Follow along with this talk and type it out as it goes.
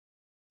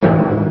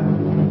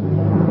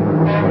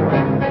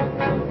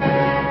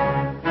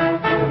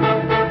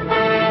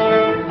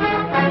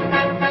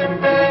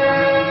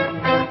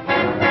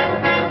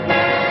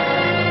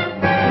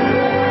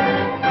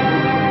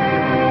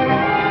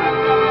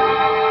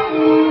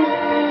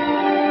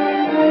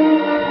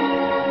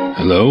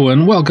Hello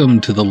and welcome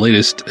to the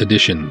latest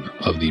edition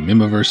of the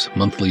Mimiverse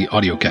Monthly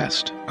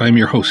Audiocast. I'm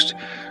your host,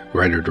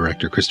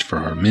 writer-director Christopher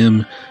R.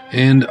 Mim,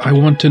 and I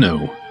want to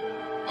know,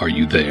 are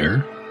you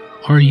there?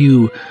 Are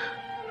you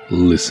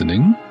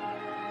listening?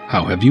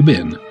 How have you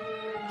been?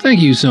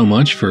 Thank you so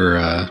much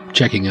for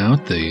checking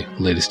out the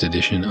latest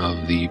edition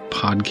of the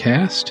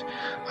podcast.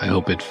 I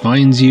hope it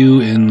finds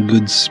you in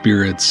good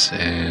spirits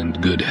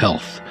and good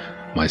health.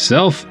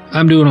 Myself,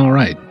 I'm doing all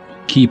right.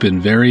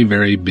 Keeping very,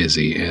 very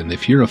busy. And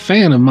if you're a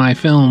fan of my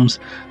films,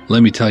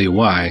 let me tell you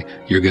why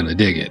you're going to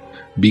dig it.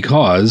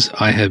 Because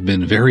I have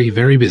been very,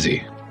 very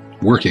busy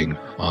working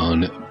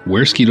on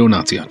Where Skeeto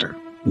Nazi Hunter.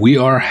 We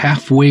are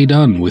halfway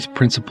done with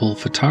principal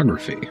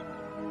photography.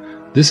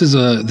 This is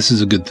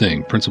a good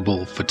thing.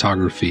 Principal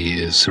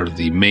photography is sort of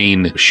the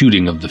main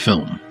shooting of the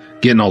film,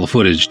 getting all the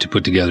footage to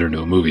put together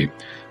into a movie.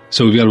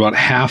 So we've got about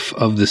half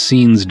of the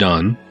scenes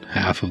done,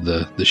 half of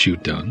the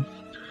shoot done.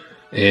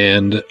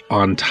 And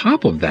on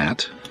top of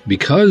that,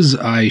 because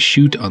I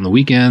shoot on the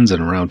weekends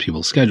and around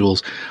people's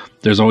schedules,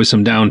 there's always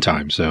some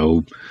downtime.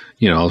 So,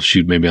 I'll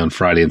shoot maybe on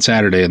Friday and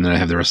Saturday, and then I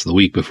have the rest of the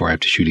week before I have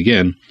to shoot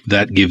again.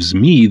 That gives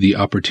me the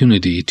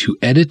opportunity to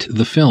edit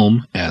the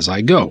film as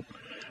I go.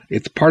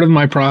 It's part of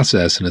my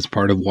process, and it's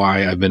part of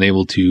why I've been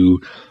able to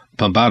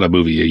pump out a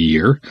movie a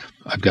year.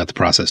 I've got the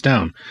process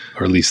down,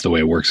 or at least the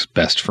way it works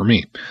best for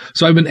me.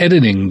 So I've been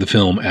editing the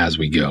film as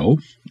we go,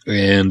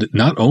 and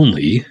not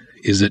only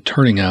is it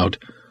turning out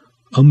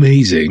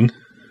amazing,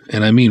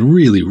 and I mean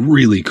really,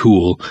 really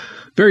cool.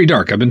 Very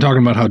dark. I've been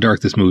talking about how dark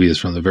this movie is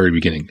from the very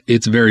beginning.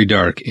 It's very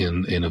dark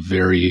in a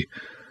very,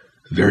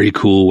 very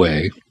cool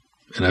way.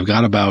 And I've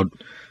got about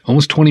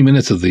almost 20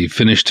 minutes of the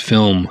finished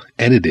film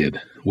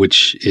edited,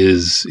 which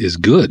is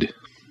good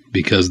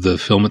because the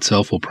film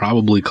itself will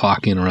probably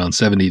clock in around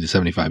 70 to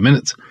 75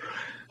 minutes.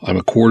 I'm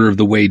a quarter of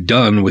the way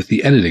done with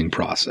the editing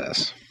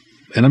process.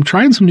 And I'm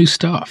trying some new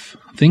stuff,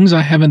 things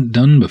I haven't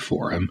done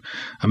before. I'm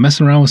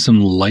messing around with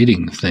some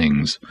lighting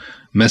things,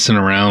 messing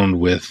around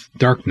with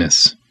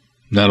darkness,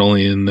 not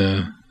only in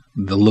the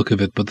look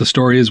of it, but the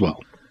story as well.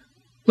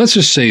 Let's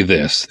just say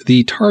this.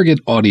 The target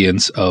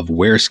audience of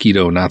Where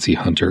Skeeto Nazi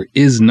Hunter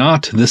is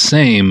not the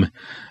same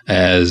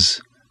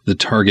as the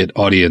target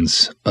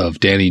audience of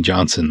Danny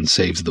Johnson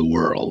Saves the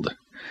World,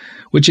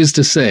 which is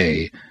to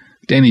say,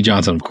 Danny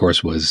Johnson, of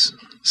course, was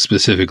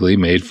specifically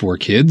made for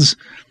kids.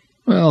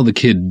 Well, the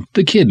kid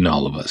in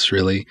all of us,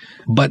 really.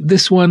 But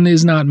this one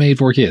is not made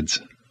for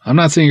kids. I'm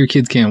not saying your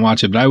kids can't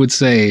watch it, but I would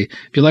say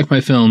if you like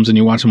my films and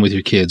you watch them with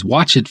your kids,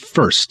 watch it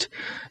first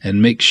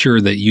and make sure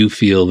that you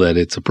feel that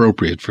it's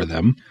appropriate for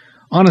them.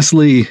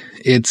 Honestly,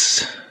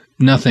 it's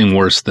nothing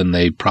worse than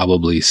they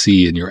probably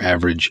see in your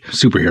average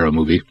superhero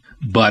movie.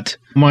 But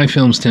my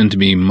films tend to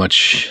be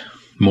much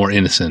more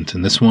innocent,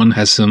 and this one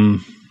has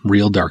some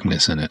real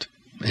darkness in it.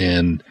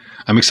 And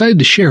I'm excited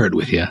to share it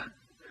with you.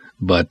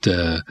 But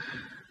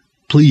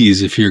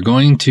please, if you're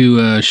going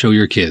to show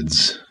your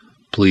kids,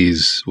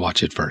 please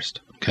watch it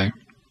first, okay?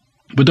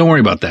 But don't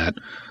worry about that.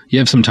 You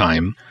have some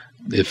time.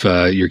 If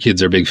your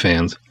kids are big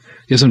fans,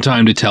 you have some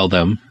time to tell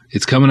them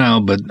it's coming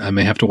out, but I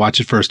may have to watch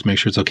it first to make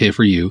sure it's okay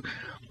for you.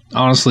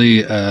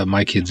 Honestly,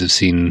 my kids have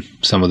seen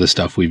some of the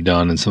stuff we've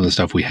done, and some of the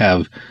stuff we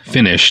have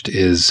finished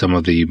is some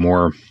of the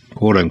more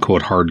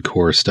quote-unquote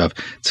hardcore stuff.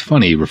 It's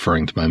funny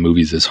referring to my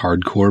movies as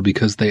hardcore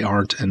because they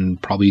aren't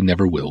and probably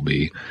never will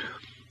be.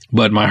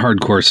 But my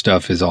hardcore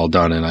stuff is all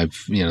done, and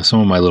some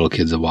of my little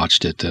kids have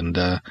watched it, and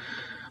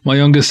my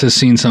youngest has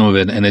seen some of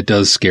it, and it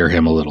does scare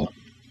him a little.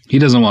 He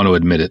doesn't want to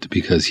admit it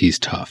because he's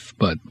tough,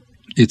 but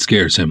it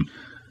scares him.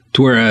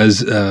 To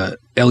whereas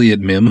Elliot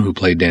Mim, who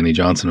played Danny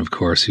Johnson, of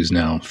course, who's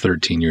now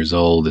 13 years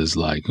old, is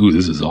like, ooh,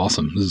 this is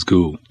awesome, this is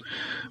cool.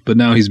 But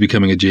now he's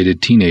becoming a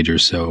jaded teenager,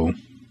 so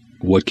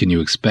what can you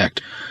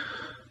expect?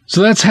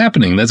 So that's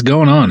happening, that's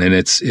going on, and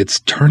it's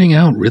turning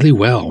out really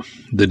well.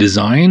 The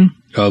design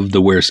of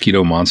the Where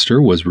Skeeto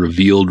Monster was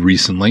revealed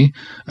recently.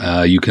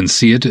 You can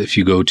see it if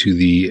you go to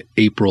the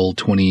April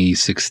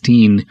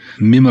 2016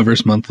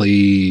 Mimiverse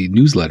Monthly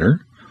newsletter,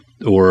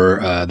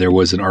 or there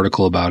was an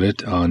article about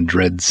it on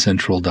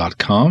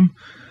dreadcentral.com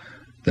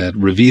that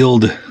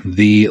revealed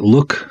the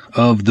look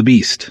of the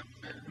beast.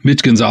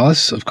 Mitch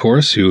Gonzalez, of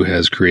course, who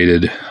has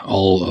created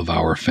all of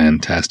our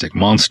fantastic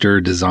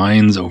monster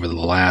designs over the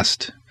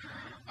last,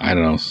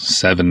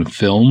 7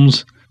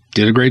 films,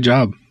 did a great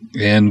job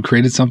and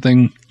created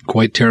something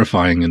quite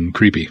terrifying and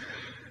creepy.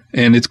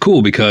 And it's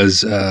cool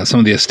because some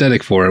of the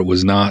aesthetic for it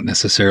was not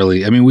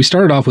necessarily... we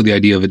started off with the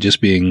idea of it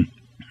just being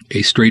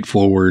a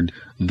straightforward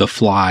The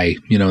Fly.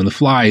 And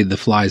the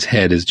fly's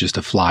head is just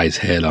a fly's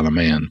head on a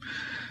man.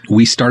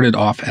 We started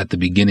off at the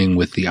beginning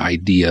with the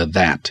idea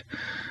that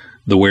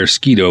the Where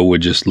Skeeto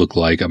would just look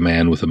like a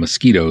man with a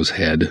mosquito's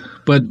head.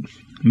 But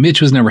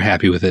Mitch was never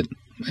happy with it.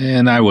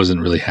 And I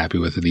wasn't really happy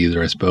with it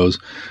either, I suppose,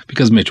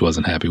 because Mitch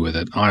wasn't happy with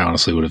it. I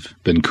honestly would have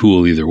been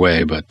cool either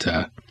way, but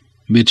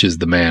Mitch is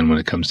the man when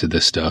it comes to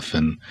this stuff,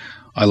 and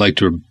I like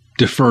to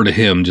defer to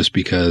him just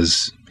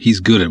because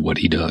he's good at what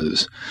he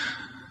does.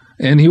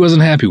 And he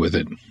wasn't happy with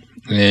it.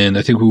 And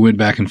I think we went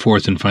back and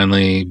forth, and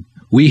finally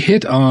We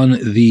hit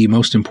on the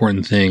most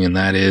important thing, and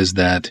that is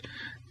that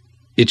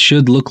it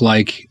should look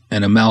like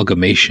an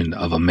amalgamation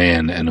of a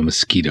man and a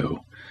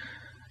mosquito.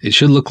 It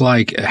should look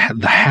like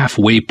the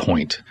halfway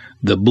point,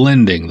 the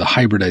blending, the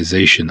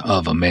hybridization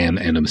of a man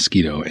and a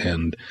mosquito.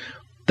 And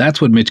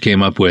that's what Mitch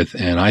came up with,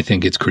 and I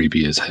think it's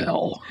creepy as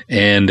hell.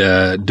 And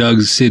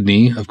Doug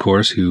Sidney, of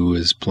course, who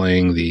is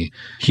playing the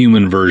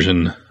human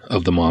version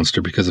of the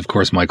monster, because, of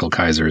course, Michael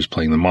Kaiser is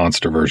playing the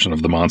monster version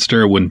of the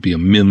monster. It wouldn't be a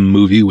Mim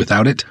movie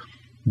without it.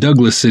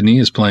 Douglas Sidney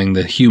is playing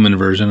the human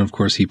version. Of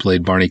course, he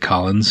played Barney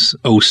Collins,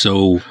 oh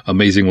so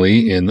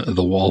amazingly, in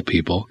The Wall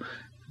People.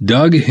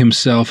 Doug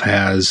himself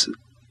has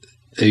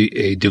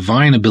a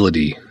divine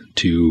ability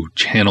to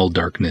channel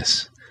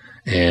darkness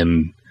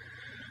and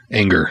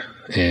anger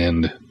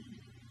and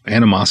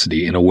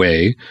animosity in a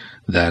way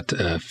that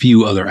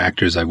few other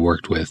actors I've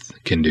worked with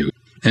can do.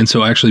 And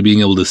so actually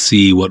being able to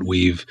see what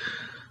we've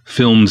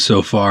filmed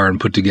so far and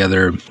put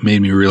together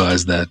made me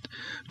realize that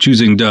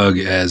choosing Doug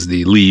as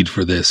the lead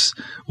for this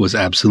was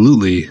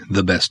absolutely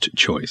the best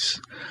choice.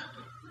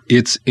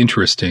 It's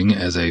interesting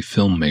as a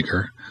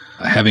filmmaker,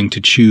 having to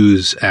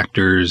choose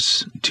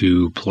actors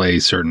to play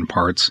certain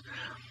parts.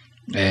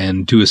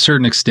 And to a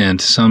certain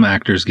extent, some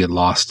actors get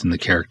lost in the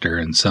character,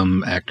 and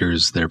some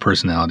actors, their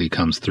personality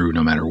comes through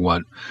no matter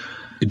what.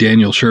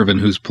 Daniel Shervin,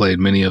 who's played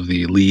many of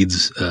the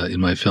leads in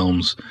my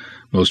films,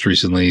 most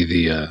recently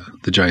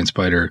the Giant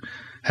Spider,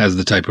 has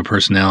the type of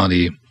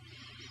personality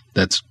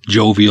that's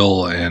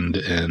jovial and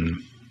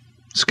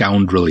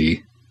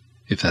scoundrelly,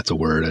 if that's a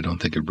word. I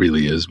don't think it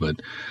really is,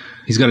 but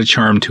he's got a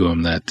charm to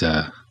him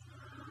that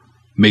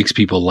makes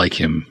people like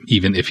him,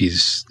 even if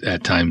he's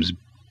at times,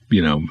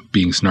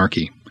 being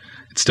snarky.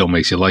 It still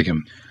makes you like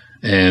him.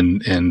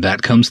 And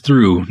that comes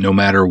through no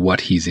matter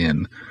what he's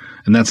in.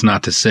 And that's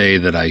not to say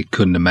that I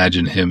couldn't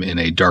imagine him in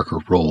a darker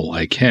role.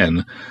 I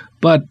can.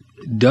 But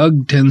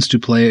Doug tends to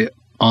play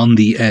on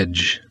the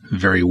edge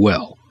very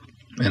well.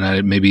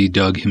 And maybe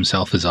Doug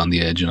himself is on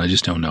the edge and I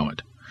just don't know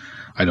it.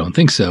 I don't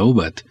think so,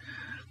 but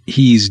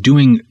he's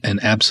doing an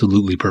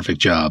absolutely perfect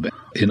job.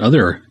 In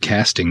other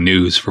casting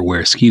news for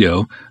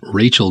Weresquito,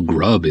 Rachel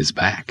Grubb is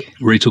back.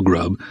 Rachel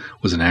Grubb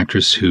was an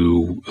actress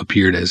who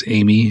appeared as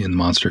Amy in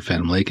Monster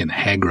Phantom Lake and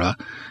Hagra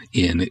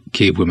in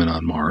Cave Women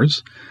on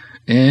Mars.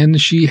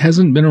 And she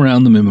hasn't been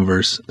around the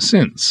Mimiverse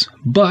since.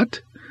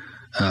 But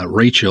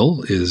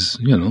Rachel is,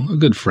 a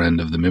good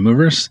friend of the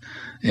Mimiverse,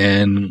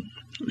 and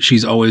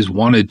she's always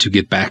wanted to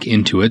get back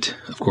into it.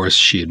 Of course,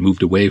 she had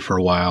moved away for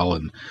a while,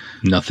 and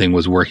nothing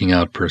was working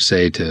out per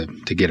se to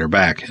get her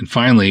back. And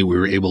finally, we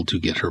were able to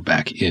get her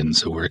back in.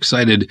 So we're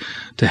excited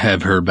to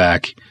have her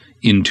back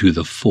into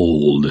the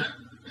fold,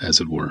 as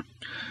it were.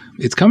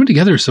 It's coming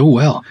together so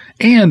well.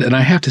 And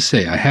I have to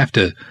say, I have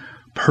to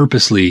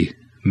purposely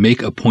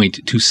make a point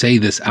to say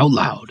this out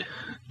loud.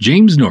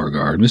 James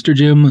Norgard, Mr.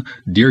 Jim,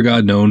 Dear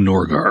God Known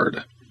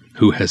Norgard,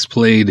 who has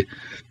played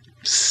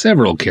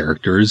several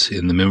characters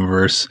in the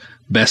Mimiverse,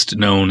 best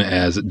known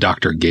as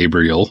Dr.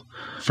 Gabriel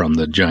from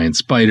the Giant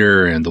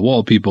Spider and the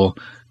Wall People,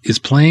 is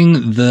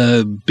playing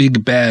the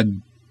big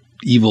bad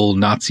evil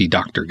Nazi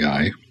doctor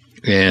guy,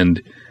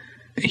 and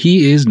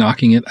he is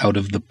knocking it out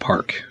of the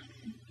park.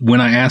 When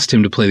I asked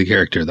him to play the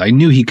character, I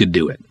knew he could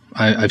do it.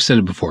 I've said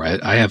it before,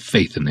 I have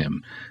faith in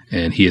him,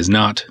 and he has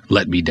not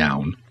let me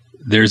down.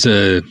 There's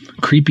a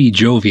creepy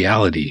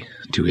joviality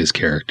to his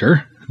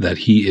character that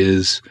he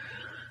is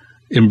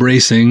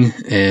embracing,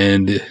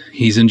 and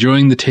he's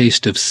enjoying the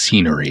taste of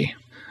scenery.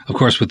 Of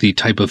course, with the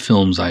type of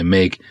films I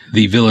make,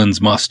 the villains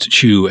must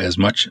chew as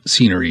much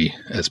scenery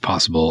as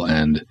possible,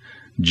 and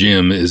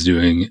Jim is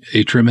doing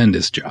a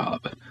tremendous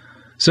job.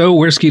 So,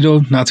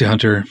 Weresquito, Nazi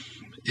Hunter,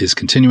 is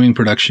continuing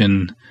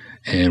production,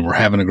 and we're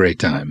having a great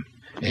time.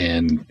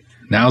 And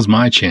now's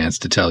my chance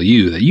to tell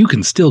you that you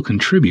can still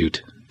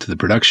contribute to the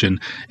production,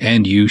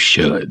 and you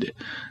should.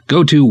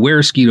 Go to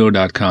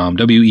weresquito.com,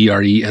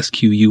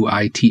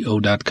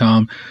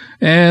 weresquito.com,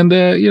 and,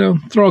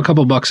 throw a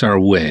couple bucks our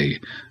way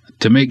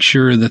to make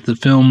sure that the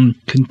film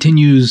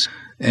continues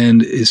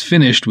and is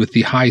finished with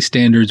the high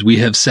standards we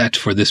have set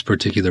for this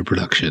particular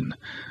production.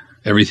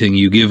 Everything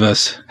you give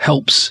us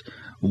helps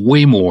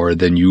way more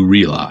than you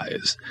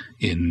realize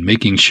in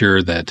making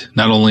sure that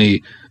not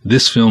only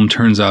this film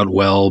turns out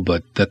well,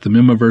 but that the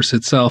Mimiverse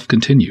itself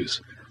continues.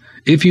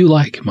 If you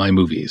like my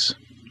movies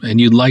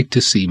and you'd like to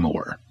see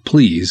more,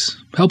 please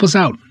help us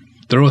out.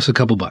 Throw us a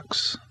couple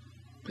bucks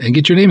and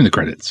get your name in the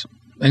credits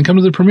and come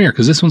to the premiere,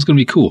 because this one's going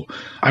to be cool.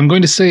 I'm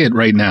going to say it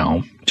right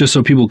now just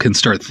so people can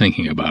start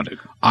thinking about it.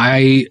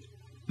 I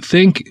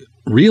think,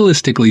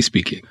 realistically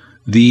speaking,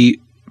 the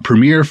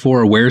premiere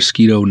for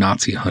Weresquito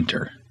Nazi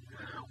Hunter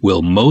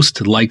will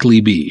most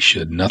likely be,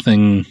 should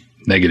nothing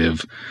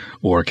negative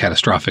or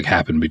catastrophic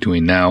happen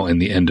between now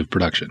and the end of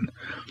production.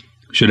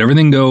 Should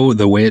everything go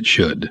the way it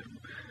should,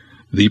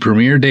 the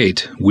premiere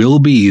date will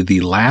be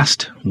the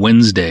last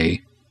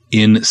Wednesday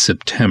in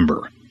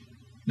September.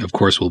 Of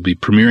course, we'll be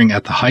premiering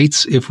at the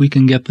Heights if we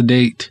can get the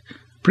date.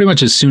 Pretty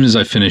much as soon as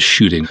I finish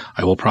shooting,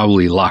 I will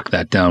probably lock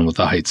that down with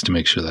the Heights to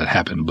make sure that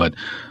happens. But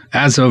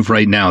as of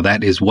right now,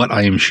 that is what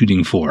I am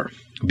shooting for,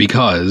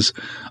 because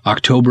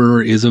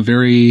October is a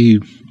very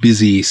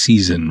busy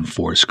season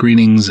for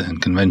screenings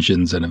and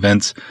conventions and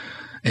events,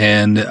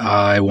 and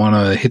I want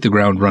to hit the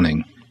ground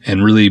running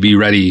and really be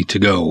ready to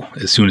go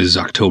as soon as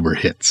October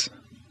hits.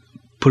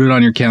 Put it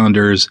on your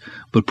calendars,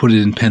 but put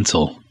it in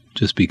pencil,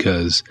 just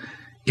because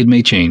it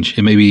may change.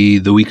 It may be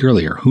the week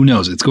earlier. Who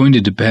knows? It's going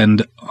to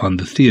depend on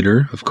the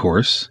theater, of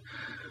course.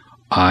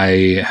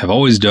 I have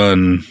always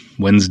done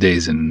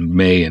Wednesdays in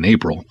May and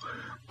April.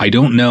 I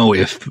don't know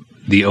if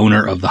the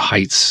owner of the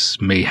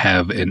Heights may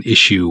have an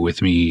issue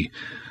with me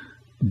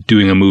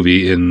doing a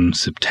movie in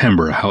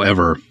September.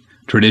 However,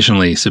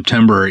 traditionally,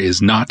 September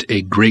is not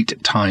a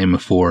great time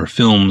for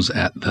films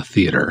at the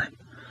theater.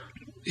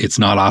 It's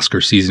not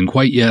Oscar season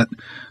quite yet,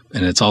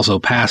 and it's also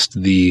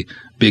past the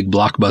big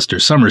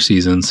blockbuster summer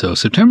season, so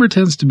September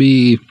tends to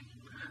be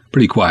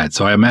pretty quiet.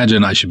 So I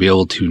imagine I should be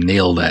able to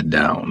nail that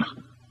down.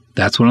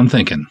 That's what I'm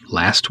thinking.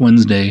 Last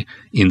Wednesday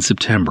in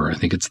September. I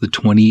think it's the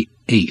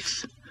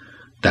 28th.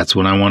 That's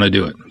when I want to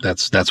do it.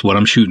 That's what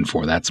I'm shooting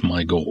for. That's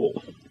my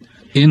goal.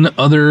 In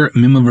other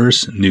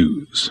Mimiverse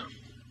news,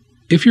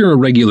 if you're a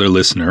regular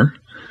listener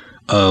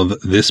of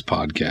this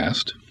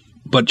podcast,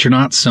 but you're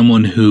not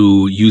someone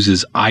who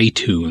uses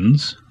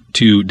iTunes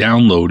to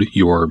download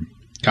your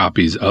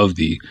copies of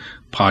the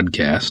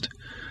podcast,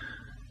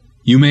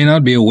 you may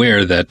not be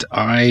aware that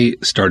I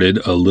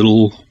started a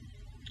little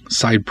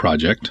side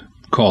project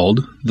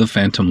called The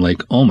Phantom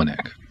Lake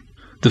Almanac.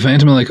 The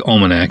Phantom Lake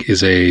Almanac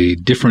is a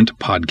different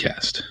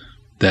podcast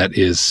that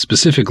is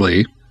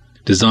specifically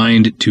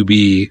designed to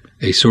be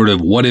a sort of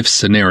what-if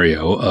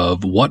scenario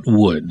of what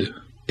would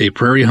a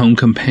Prairie Home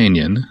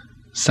Companion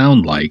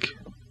sound like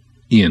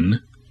in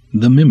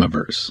the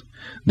Mimiverse.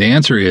 The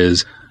answer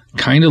is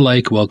kind of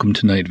like Welcome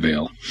to Night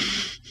Vale,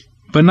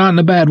 but not in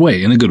a bad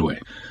way, in a good way.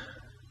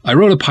 I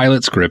wrote a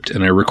pilot script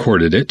and I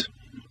recorded it,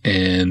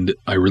 and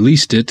I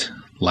released it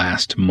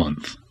last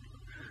month.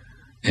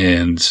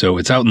 And so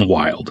it's out in the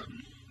wild.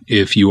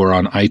 If you are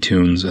on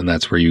iTunes and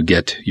that's where you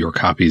get your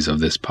copies of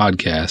this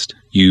podcast,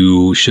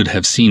 you should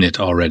have seen it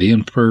already,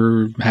 and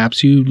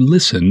perhaps you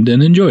listened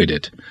and enjoyed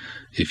it.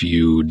 If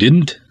you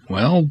didn't,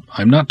 well,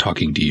 I'm not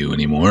talking to you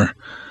anymore.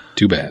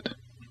 Too bad.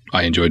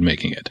 I enjoyed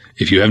making it.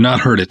 If you have not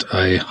heard it,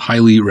 I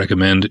highly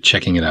recommend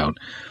checking it out.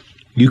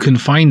 You can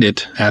find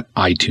it at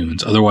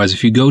iTunes. Otherwise,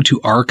 if you go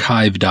to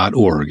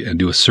archive.org and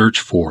do a search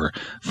for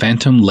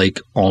Phantom Lake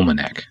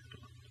Almanac,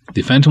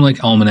 the Phantom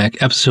Lake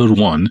Almanac Episode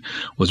 1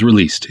 was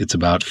released. It's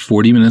about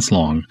 40 minutes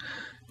long.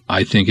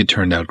 I think it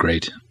turned out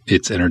great.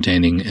 It's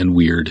entertaining and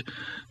weird.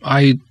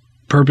 I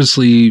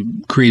purposely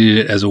created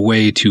it as a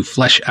way to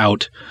flesh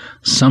out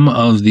some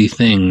of the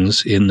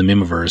things in the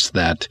Mimiverse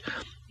that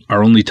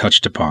are only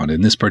touched upon.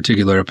 In this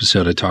particular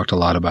episode, I talked a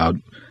lot about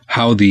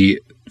how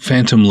the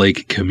Phantom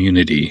Lake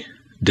community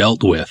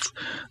dealt with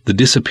the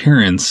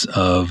disappearance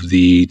of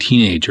the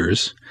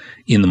teenagers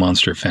in the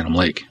Monster of Phantom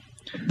Lake.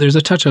 There's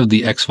a touch of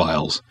the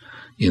X-Files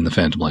in the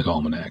Phantom Lake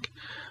Almanac.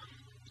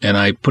 And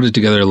I put it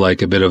together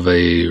like a bit of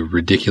a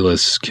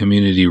ridiculous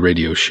community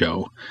radio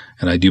show.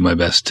 And I do my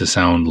best to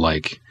sound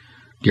like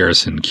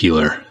Garrison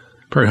Keillor.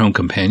 Prairie Home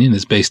Companion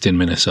is based in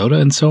Minnesota,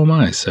 and so am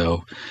I.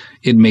 So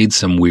it made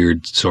some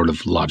weird sort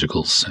of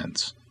logical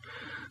sense.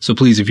 So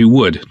please, if you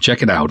would,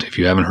 check it out if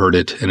you haven't heard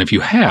it. And if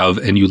you have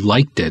and you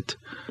liked it,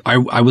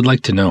 I would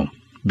like to know.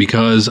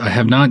 Because I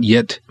have not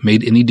yet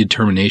made any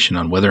determination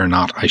on whether or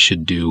not I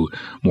should do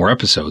more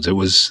episodes. It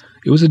was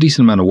a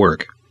decent amount of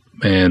work,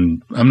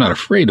 and I'm not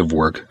afraid of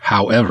work.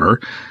 However,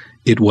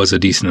 it was a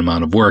decent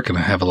amount of work, and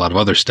I have a lot of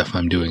other stuff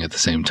I'm doing at the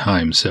same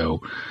time.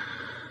 So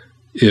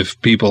if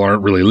people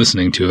aren't really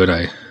listening to it,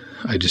 I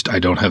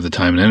don't have the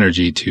time and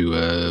energy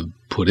to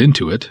put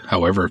into it.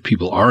 However, if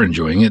people are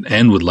enjoying it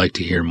and would like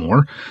to hear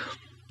more,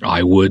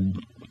 I would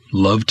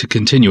love to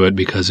continue it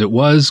because it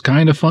was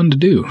kind of fun to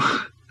do.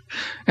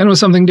 And it was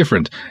something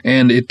different.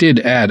 And it did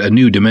add a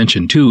new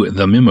dimension to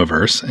the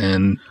Mimiverse,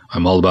 and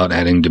I'm all about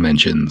adding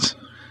dimensions.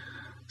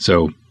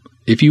 So,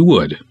 if you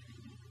would,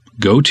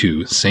 go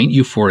to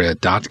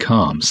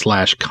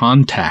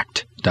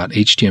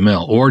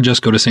sainteuphoria.com/contact.html, or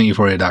just go to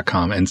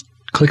sainteuphoria.com and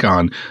click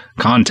on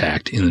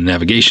Contact in the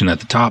navigation at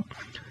the top,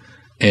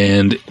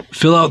 and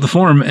fill out the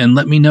form and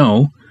let me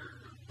know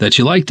that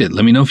you liked it.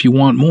 Let me know if you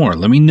want more.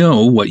 Let me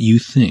know what you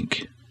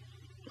think.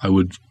 I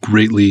would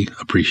greatly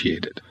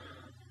appreciate it.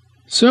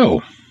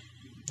 So,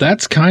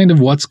 that's kind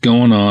of what's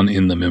going on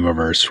in the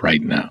Mimiverse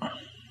right now.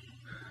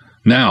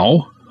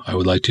 Now, I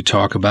would like to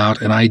talk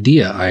about an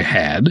idea I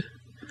had,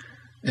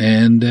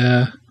 and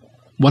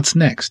what's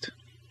next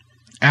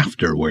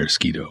after Where's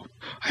Skeeto?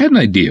 I had an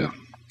idea.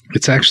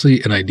 It's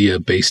actually an idea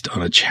based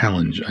on a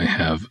challenge I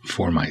have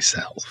for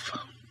myself.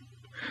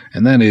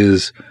 And that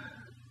is,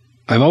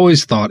 I've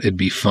always thought it'd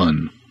be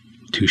fun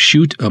to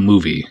shoot a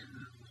movie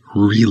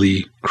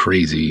really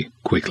crazy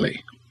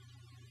quickly.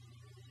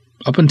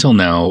 Up until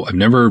now, I've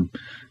never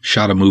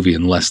shot a movie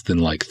in less than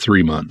like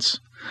 3 months.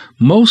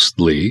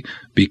 Mostly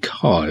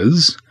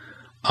because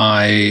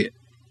I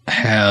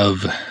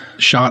have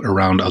shot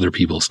around other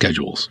people's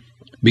schedules.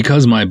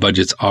 Because my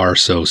budgets are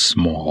so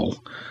small,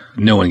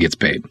 no one gets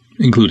paid,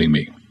 including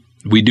me.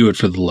 We do it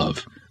for the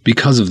love.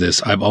 Because of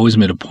this, I've always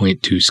made a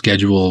point to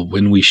schedule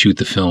when we shoot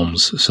the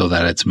films so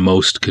that it's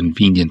most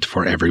convenient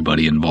for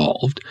everybody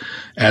involved,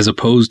 as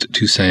opposed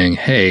to saying,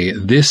 hey,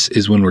 this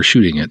is when we're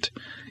shooting it.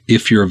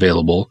 If you're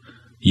available,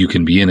 you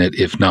can be in it.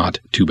 If not,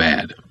 too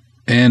bad.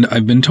 And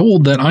I've been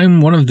told that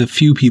I'm one of the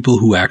few people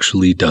who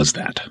actually does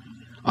that.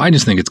 I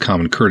just think it's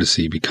common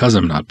courtesy because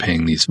I'm not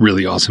paying these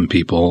really awesome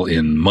people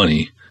in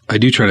money. I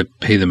do try to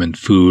pay them in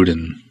food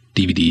and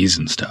DVDs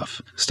and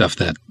stuff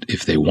that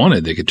if they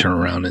wanted, they could turn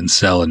around and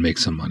sell and make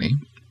some money.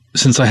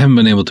 Since I haven't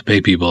been able to pay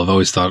people, I've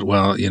always thought,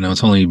 well,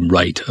 it's only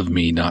right of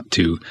me not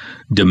to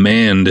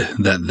demand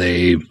that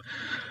they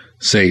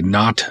say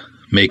not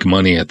make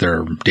money at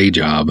their day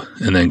job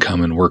and then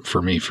come and work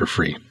for me for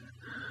free.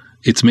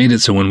 It's made it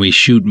so when we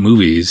shoot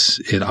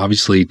movies, it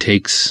obviously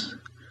takes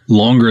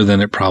longer than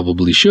it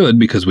probably should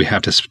because we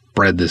have to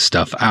spread this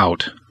stuff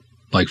out.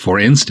 Like, for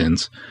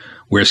instance,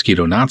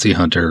 Weresquito Nazi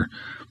Hunter,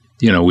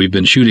 we've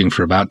been shooting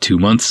for about 2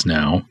 months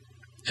now,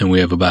 and we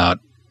have about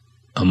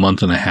a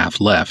month and a half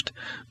left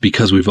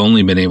because we've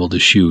only been able to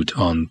shoot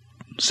on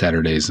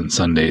Saturdays and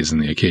Sundays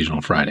and the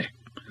occasional Friday,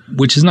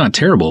 which is not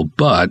terrible,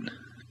 but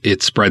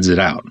it spreads it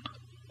out.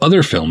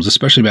 Other films,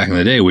 especially back in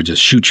the day, would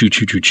just shoot,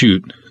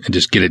 and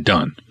just get it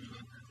done.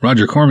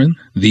 Roger Corman,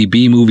 the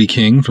B-movie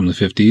king from the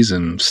 50s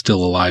and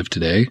still alive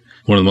today,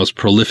 one of the most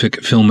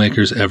prolific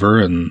filmmakers ever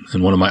and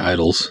one of my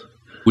idols,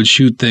 would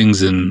shoot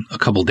things in a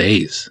couple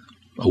days.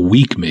 A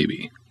week,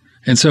 maybe.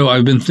 And so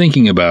I've been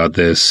thinking about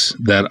this,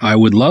 that I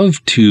would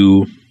love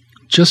to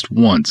just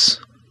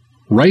once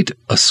write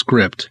a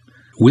script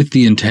with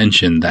the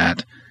intention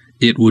that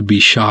it would be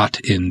shot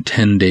in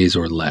 10 days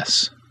or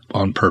less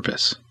on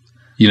purpose.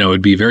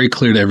 It'd be very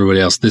clear to everybody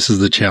else, this is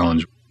the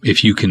challenge.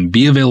 If you can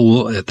be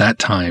available at that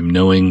time,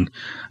 knowing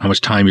how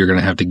much time you're going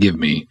to have to give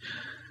me,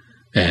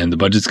 and the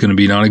budget's going to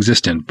be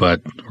non-existent,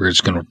 but we're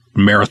just going to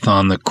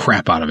marathon the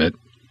crap out of it,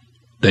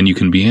 then you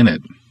can be in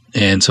it.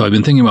 And so I've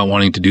been thinking about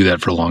wanting to do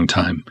that for a long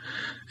time.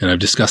 And I've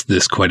discussed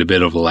this quite a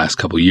bit over the last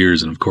couple of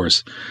years. And of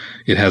course,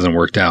 it hasn't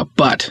worked out.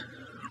 But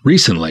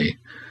recently,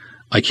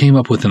 I came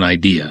up with an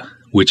idea,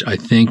 which I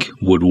think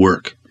would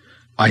work.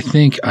 I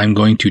think I'm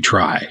going to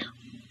try.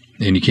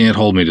 And you can't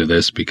hold me to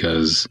this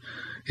because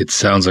it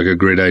sounds like a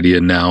great idea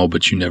now,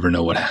 but you never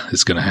know what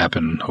is going to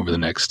happen over the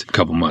next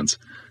couple months.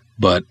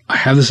 But I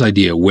have this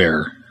idea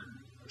where,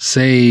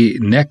 say,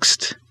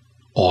 next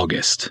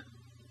August,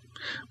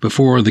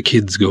 before the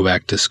kids go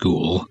back to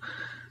school,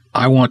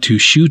 I want to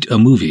shoot a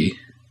movie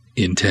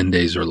in 10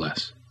 days or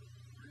less.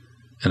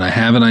 And I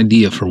have an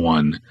idea for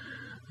one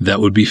that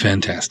would be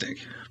fantastic.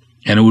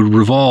 And it would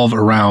revolve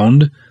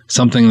around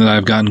something that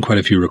I've gotten quite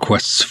a few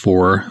requests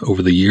for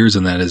over the years,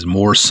 and that is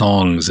more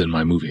songs in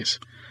my movies.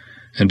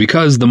 And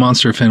because The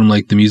Monster of Phantom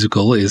Lake, the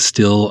musical, is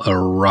still a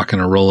rockin'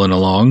 and rollin'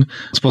 along,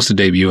 it's supposed to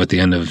debut at the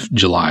end of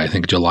July, I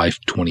think July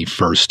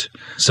 21st.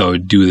 So I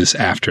would do this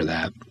after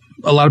that.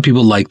 A lot of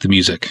people like the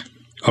music.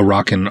 A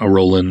rockin', a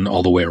rollin',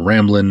 all the way a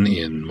ramblin'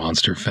 in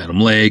Monster Phantom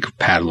Lake,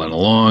 paddling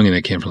along, and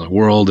It Came From the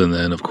World, and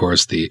then, of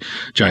course, the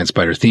Giant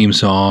Spider theme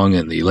song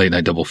and the late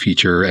night double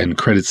feature and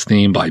credits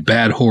theme by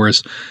Bad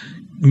Horse.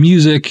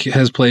 Music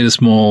has played a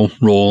small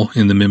role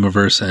in the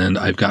Mimiverse, and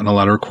I've gotten a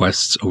lot of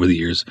requests over the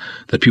years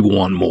that people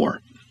want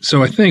more.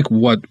 So I think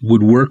what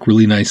would work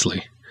really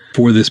nicely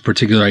for this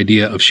particular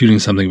idea of shooting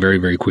something very,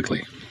 very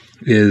quickly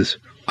is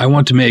I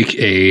want to make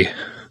a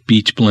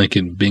beach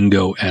blanket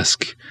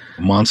bingo-esque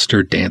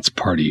monster dance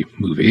party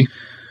movie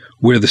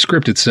where the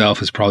script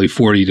itself is probably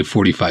 40 to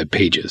 45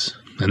 pages,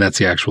 and that's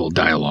the actual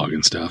dialogue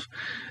and stuff.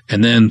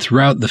 And then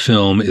throughout the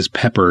film is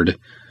peppered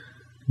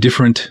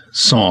different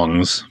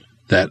songs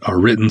that are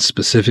written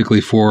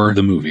specifically for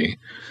the movie.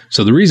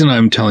 So the reason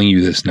I'm telling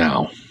you this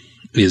now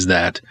is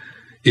that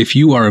if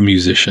you are a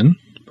musician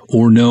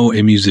or know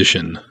a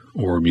musician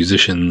or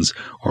musicians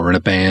or in a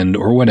band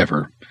or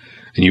whatever,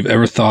 and you've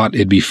ever thought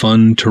it'd be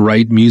fun to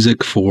write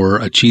music for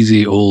a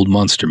cheesy old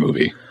monster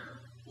movie,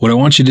 what I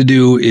want you to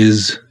do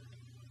is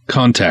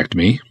contact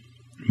me.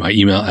 My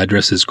email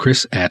address is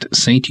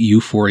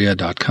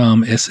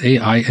chris@sainteuphoria.com,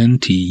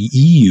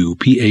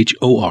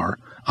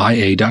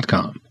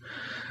 SAINTEUPHORIA.com.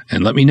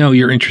 And let me know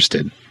you're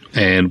interested,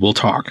 and we'll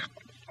talk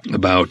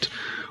about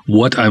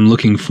what I'm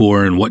looking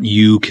for and what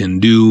you can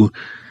do,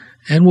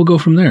 and we'll go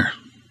from there.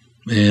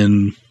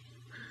 And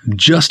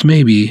just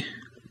maybe,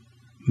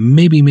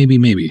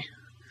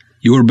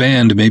 your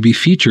band may be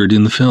featured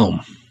in the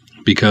film,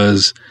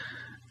 because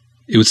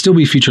it would still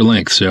be feature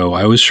length, so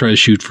I always try to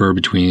shoot for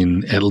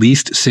between at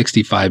least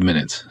 65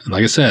 minutes. And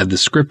like I said, the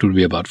script would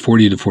be about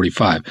 40 to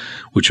 45,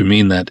 which would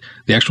mean that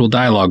the actual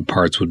dialogue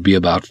parts would be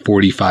about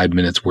 45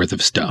 minutes worth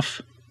of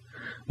stuff.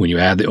 When you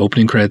add the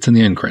opening credits and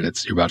the end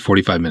credits, you're about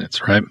 45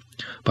 minutes, right?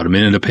 About a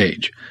minute a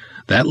page.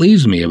 That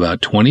leaves me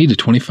about 20 to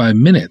 25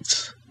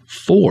 minutes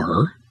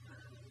for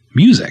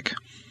music.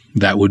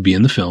 That would be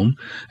in the film,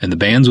 and the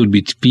bands would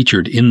be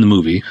featured in the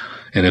movie.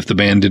 And if the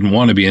band didn't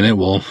want to be in it,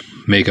 we'll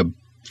make a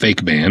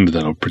fake band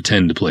that'll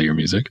pretend to play your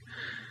music.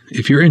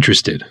 If you're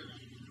interested,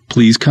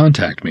 please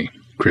contact me,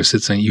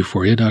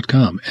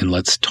 chris@steuphoria.com, and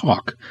let's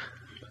talk.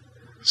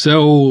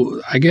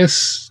 So I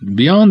guess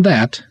beyond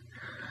that,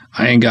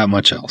 I ain't got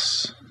much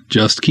else.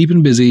 Just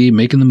keeping busy,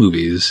 making the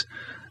movies,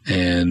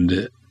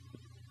 and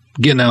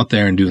getting out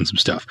there and doing some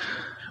stuff.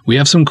 We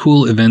have some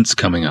cool events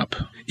coming up.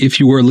 If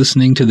you were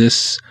listening to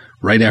this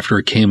right after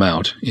it came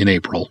out in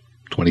April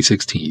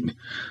 2016,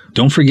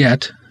 don't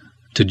forget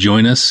to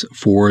join us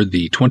for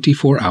the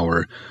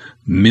 24-hour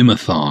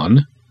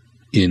Mimathon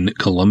in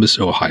Columbus,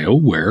 Ohio,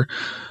 where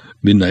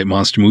Midnight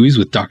Monster Movies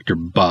with Dr.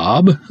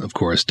 Bob, of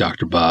course,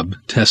 Dr. Bob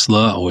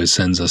Tesla always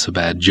sends us a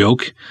bad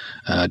joke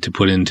to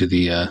put into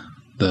the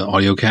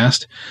audio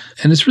cast.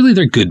 And it's really,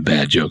 they're good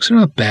bad jokes. They're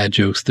not bad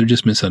jokes. They're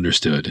just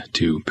misunderstood,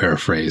 to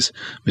paraphrase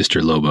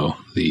Mr. Lobo,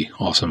 the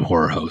awesome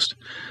horror host.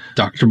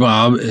 Dr.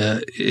 Bob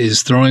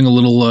is throwing a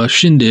little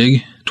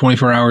shindig,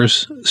 24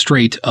 hours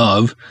straight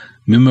of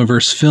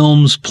Mimiverse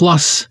films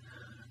plus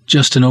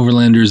Justin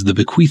Overlander's The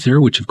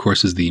Bequeather, which of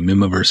course is the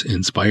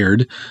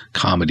Mimiverse-inspired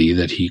comedy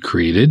that he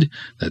created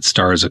that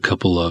stars a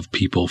couple of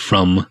people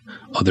from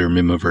other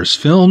Mimiverse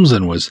films,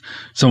 and was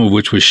some of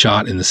which was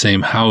shot in the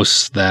same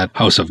house that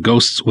House of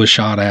Ghosts was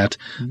shot at.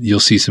 You'll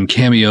see some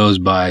cameos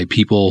by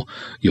people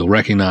you'll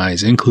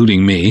recognize,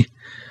 including me.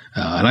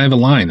 And I have a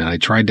line, and I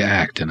tried to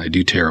act, and I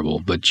do terrible,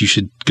 but you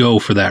should go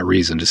for that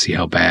reason to see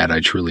how bad I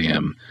truly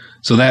am.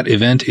 So that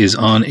event is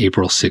on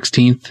April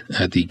 16th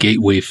at the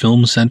Gateway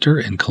Film Center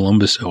in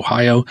Columbus,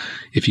 Ohio.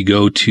 If you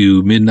go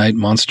to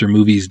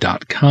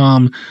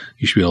midnightmonstermovies.com,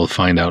 you should be able to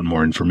find out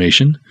more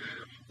information.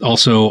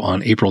 Also,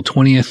 on April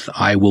 20th,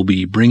 I will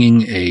be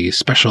bringing a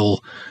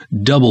special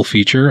double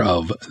feature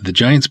of The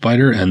Giant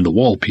Spider and The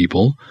Wall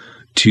People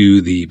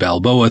to the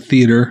Balboa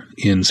Theater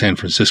in San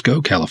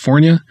Francisco,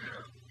 California.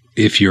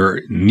 If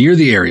you're near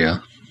the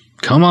area,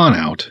 come on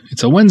out.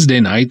 It's a Wednesday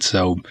night,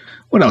 so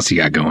what else you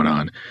got going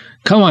on?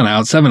 Come on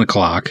out, 7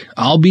 o'clock.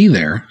 I'll be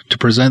there to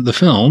present the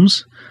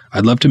films.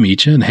 I'd love to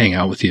meet you and hang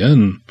out with you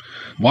and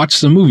watch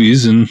some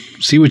movies and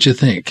see what you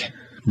think.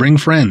 Bring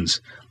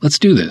friends. Let's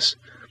do this.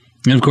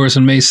 And of course,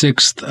 on May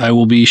 6th, I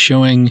will be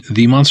showing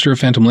The Monster of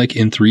Phantom Lake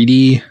in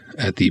 3D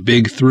at the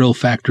Big Thrill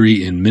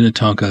Factory in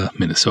Minnetonka,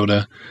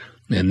 Minnesota.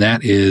 And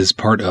that is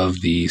part of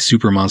the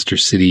Super Monster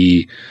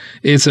City.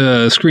 It's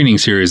a screening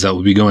series that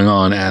will be going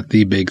on at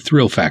the Big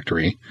Thrill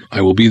Factory. I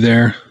will be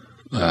there.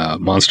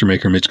 Monster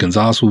Maker Mitch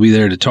Gonzalez will be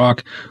there to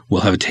talk. We'll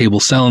have a table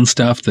selling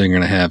stuff. They're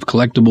going to have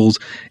collectibles.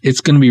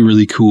 It's going to be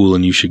really cool,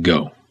 and you should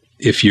go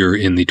if you're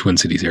in the Twin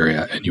Cities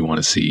area and you want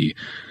to see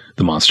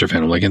The Monster of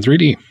Phantom Lake in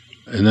 3D.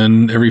 And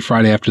then every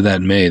Friday after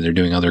that in May, they're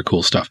doing other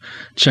cool stuff.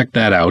 Check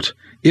that out.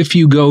 If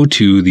you go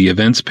to the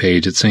events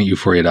page at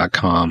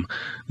steuphoria.com,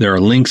 there are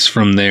links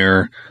from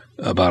there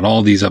about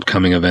all these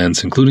upcoming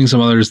events, including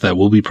some others that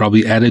will be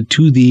probably added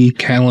to the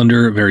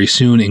calendar very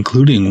soon,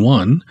 including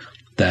one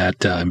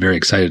that I'm very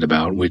excited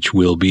about, which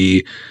will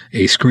be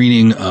a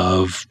screening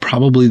of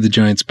probably The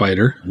Giant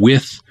Spider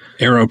with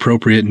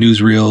era-appropriate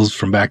newsreels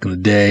from back in the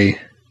day,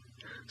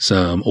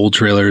 some old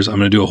trailers. I'm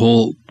going to do a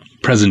whole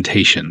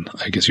presentation,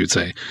 I guess you would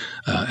say,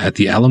 at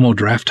the Alamo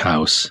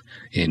Drafthouse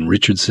in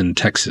Richardson,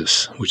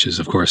 Texas, which is,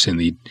 of course, in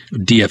the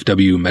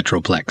DFW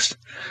Metroplex.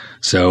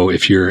 So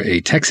if you're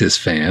a Texas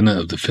fan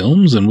of the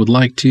films and would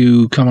like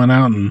to come on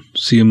out and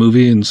see a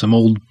movie and some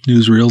old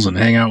newsreels and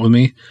hang out with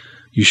me,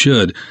 you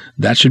should.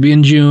 That should be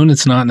in June.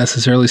 It's not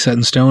necessarily set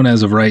in stone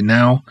as of right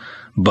now,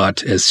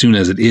 but as soon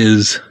as it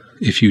is,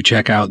 if you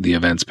check out the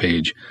events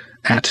page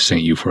at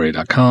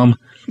steuphoria.com,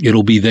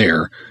 it'll be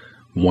there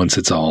once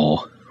it's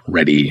all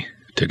ready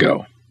to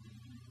go.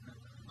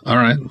 All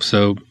right,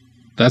 so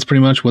that's pretty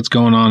much what's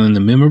going on in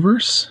the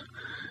Mimiverse.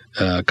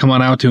 Come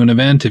on out to an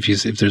event.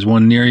 If there's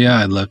one near you,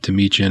 I'd love to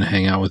meet you and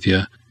hang out with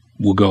you.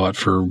 We'll go out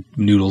for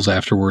noodles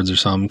afterwards or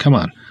something. Come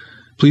on.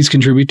 Please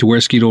contribute to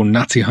Wereskeeto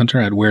Nazi Hunter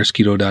at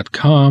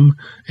wereskeeto.com.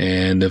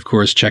 And, of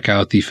course, check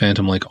out the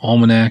Phantom Lake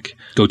Almanac.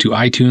 Go to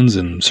iTunes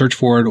and search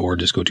for it, or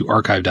just go to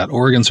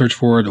archive.org and search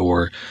for it,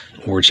 or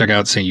check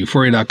out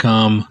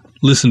steuphoria.com.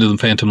 Listen to the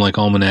Phantom Lake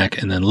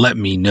Almanac, and then let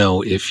me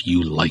know if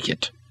you like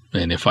it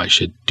and if I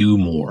should do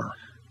more.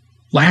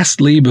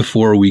 Lastly,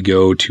 before we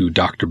go to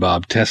Dr.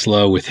 Bob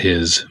Tesla with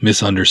his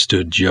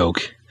misunderstood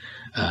joke,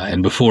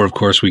 and before, of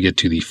course, we get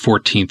to the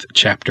 14th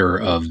chapter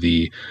of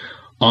the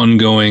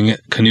ongoing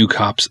Canoe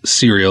Cops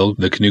serial,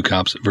 The Canoe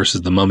Cops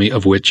versus the Mummy,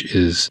 of which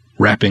is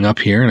wrapping up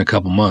here in a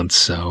couple months,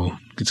 so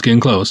it's getting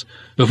close.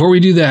 Before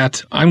we do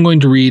that, I'm going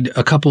to read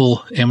a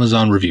couple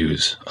Amazon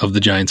reviews of The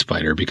Giant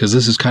Spider, because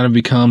this has kind of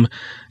become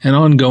an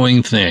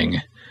ongoing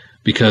thing,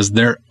 because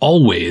they're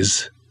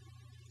always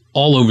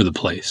all over the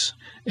place.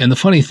 And the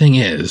funny thing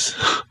is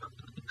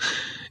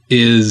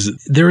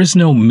there is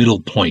no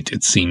middle point,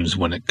 it seems,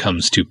 when it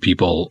comes to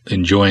people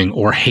enjoying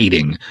or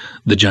hating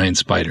The Giant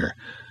Spider.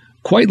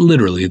 Quite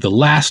literally, the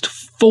last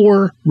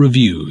 4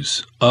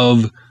 reviews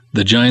of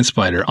The Giant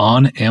Spider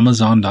on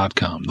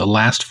Amazon.com, the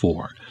last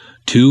 4,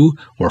 2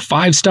 were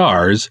 5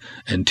 stars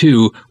and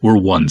 2 were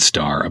 1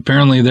 star.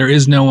 Apparently, there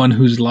is no one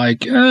who's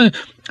like,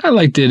 I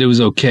liked it, it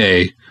was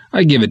okay.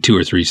 I give it 2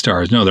 or 3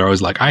 stars. No, they're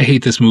always like, I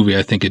hate this movie,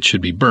 I think it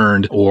should be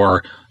burned,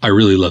 or I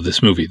really love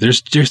this movie.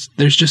 There's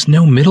just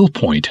no middle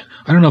point.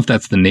 I don't know if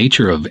that's the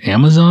nature of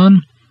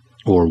Amazon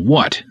or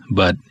what,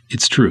 but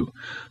it's true.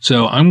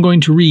 So I'm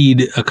going to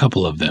read a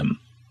couple of them.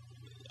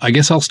 I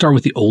guess I'll start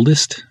with the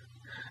oldest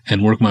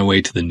and work my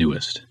way to the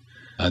newest.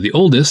 The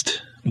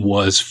oldest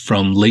was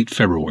from late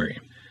February,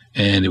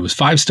 and it was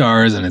 5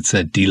 stars, and it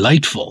said,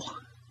 delightful.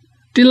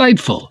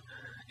 Delightful.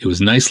 It was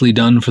nicely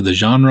done for the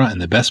genre, and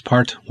the best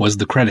part was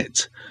the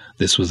credits.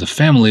 This was a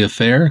family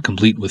affair,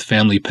 complete with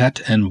family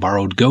pet and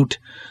borrowed goat.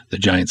 The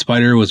Giant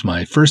Spider was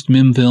my first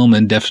Mim film,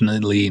 and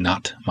definitely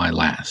not my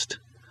last.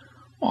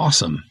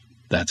 Awesome.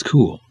 That's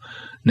cool.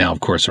 Now,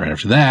 of course, right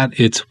after that,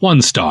 it's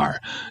 1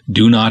 star.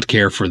 Do not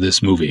care for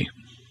this movie.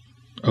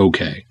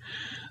 Okay.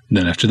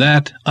 Then after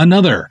that,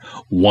 another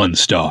 1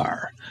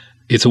 star.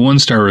 It's a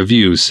 1-star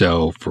review,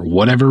 so for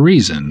whatever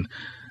reason,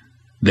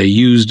 they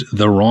used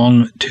the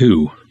wrong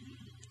 2.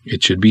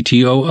 It should be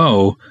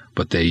TOO,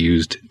 but they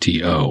used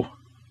TO.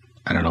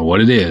 I don't know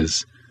what it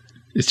is.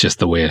 It's just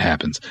the way it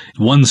happens.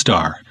 1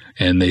 star.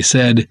 And they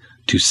said,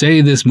 to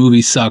say this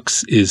movie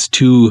sucks is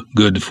too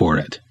good for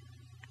it.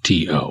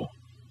 TO.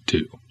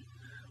 2.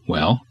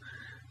 Well,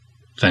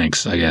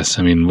 thanks, I guess.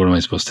 I mean, what am I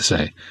supposed to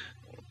say?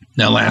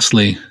 Now,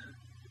 lastly,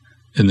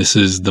 and this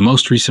is the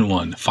most recent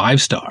one,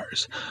 5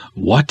 stars.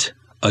 What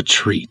a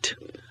treat.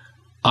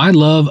 I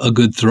love a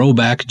good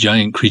throwback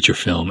giant creature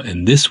film,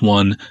 and this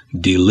one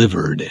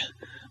delivered.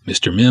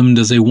 Mr. Mim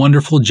does a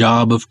wonderful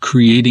job of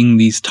creating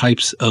these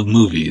types of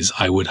movies.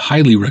 I would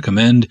highly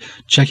recommend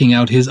checking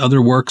out his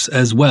other works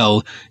as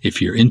well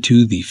if you're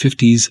into the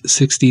 50s,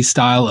 60s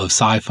style of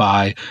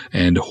sci-fi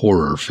and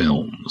horror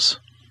films.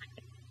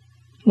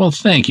 Well,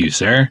 thank you,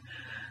 sir.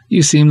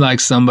 You seem like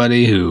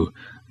somebody who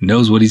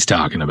knows what he's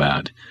talking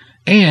about.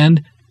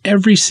 And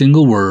every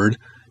single word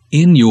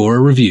in your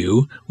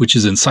review, which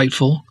is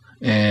insightful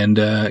and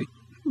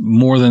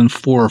more than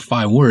 4 or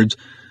 5 words,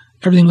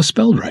 everything was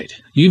spelled right.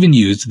 You even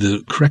used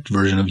the correct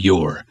version of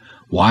your.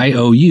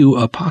 YOU''RE.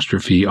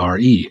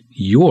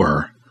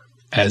 Your.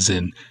 As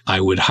in, I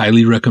would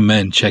highly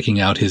recommend checking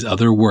out his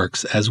other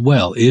works as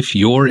well if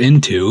you're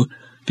into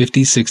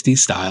 50s, 60s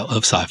style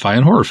of sci-fi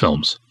and horror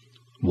films.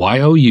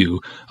 YOU''RE.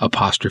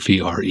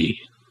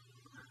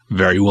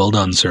 Very well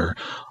done, sir.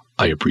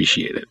 I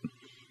appreciate it.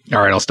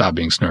 All right, I'll stop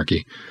being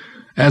snarky.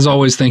 As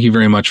always, thank you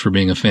very much for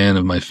being a fan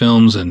of my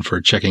films and for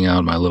checking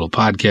out my little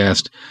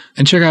podcast.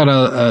 And check out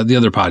the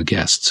other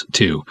podcasts,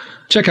 too.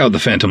 Check out the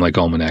Phantom Like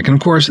Almanac. And,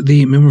 of course,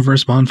 the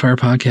Mimiverse Bonfire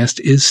podcast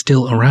is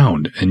still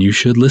around, and you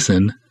should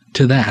listen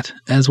to that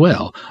as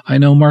well. I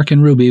know Mark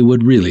and Ruby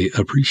would really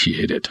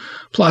appreciate it.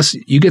 Plus,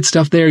 you get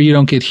stuff there you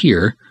don't get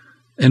here,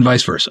 and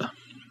vice versa.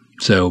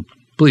 So,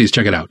 please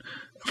check it out.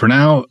 For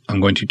now,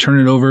 I'm going to turn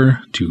it over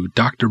to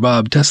Dr.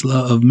 Bob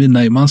Tesla of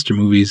Midnight Monster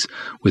Movies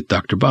with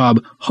Dr. Bob,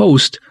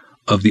 host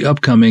of the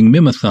upcoming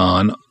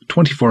Mimathon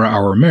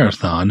 24-hour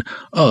marathon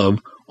of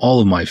all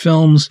of my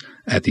films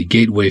at the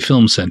Gateway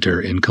Film Center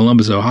in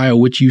Columbus, Ohio,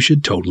 which you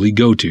should totally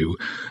go to.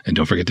 And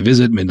don't forget to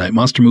visit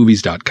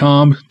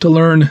MidnightMonsterMovies.com to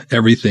learn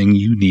everything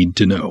you need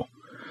to know.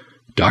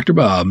 Dr.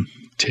 Bob,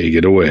 take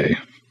it away.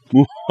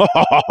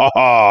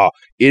 It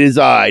is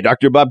I,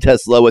 Dr. Bob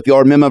Tesla, with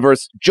your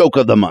Mimiverse Joke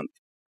of the Month.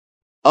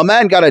 A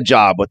man got a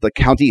job with the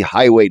county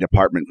highway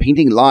department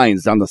painting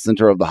lines down the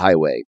center of the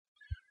highway.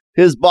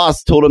 His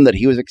boss told him that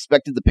he was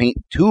expected to paint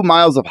 2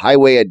 miles of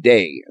highway a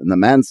day, and the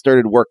man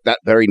started work that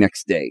very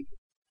next day.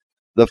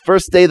 The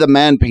first day, the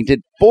man painted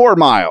 4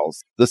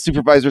 miles. The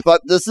supervisor thought,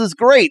 this is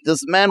great.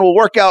 This man will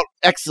work out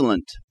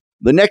excellent.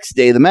 The next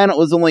day, the man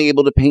was only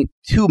able to paint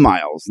 2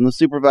 miles, and the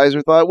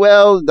supervisor thought,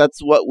 well, that's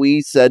what we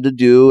said to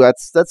do.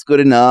 That's good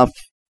enough.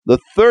 The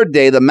third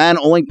day, the man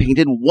only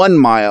painted 1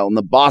 mile, and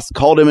the boss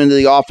called him into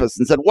the office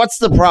and said, what's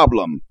the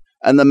problem?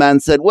 And the man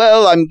said,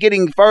 well, I'm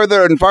getting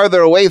farther and farther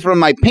away from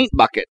my paint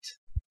bucket.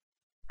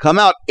 Come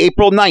out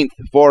April 9th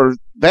for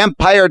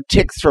Vampire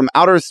Ticks from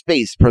Outer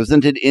Space,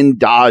 presented in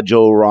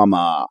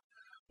Dodge-O-Rama.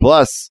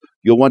 Plus,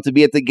 you'll want to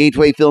be at the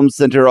Gateway Film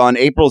Center on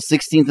April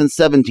 16th and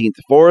 17th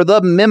for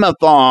the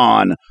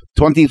Mimathon,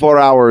 24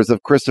 hours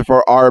of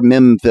Christopher R.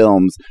 Mim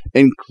films,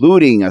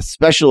 including a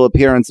special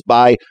appearance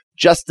by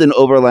Justin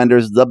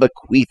Overlander's The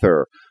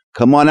Bequeather.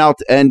 Come on out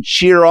and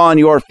cheer on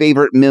your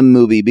favorite Mim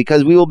movie,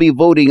 because we will be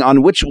voting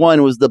on which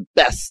one was the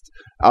best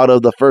out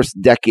of the first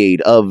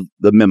decade of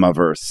the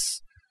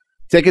Mimiverse.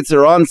 Tickets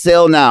are on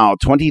sale now,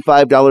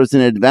 $25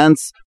 in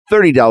advance,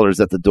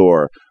 $30 at the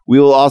door. We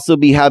will also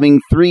be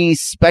having 3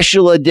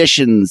 special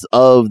editions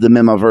of the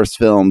Mimiverse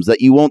films that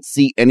you won't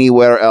see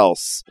anywhere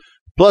else.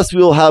 Plus,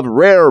 we will have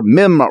rare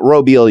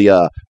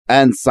Mimrobilia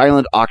and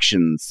silent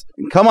auctions.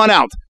 And come on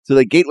out to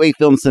the Gateway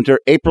Film Center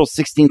April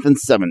 16th and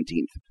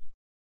 17th.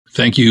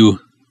 Thank you,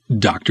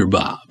 Dr.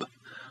 Bob.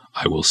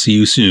 I will see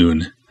you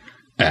soon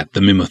at the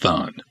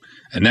Mimathon.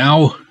 And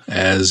now,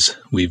 as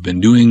we've been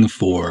doing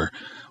for,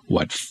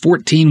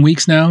 14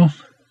 weeks now,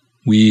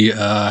 we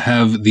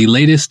have the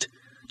latest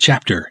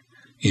chapter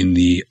in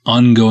the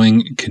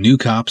ongoing Canoe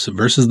Cops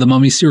versus the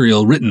Mummy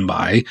serial written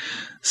by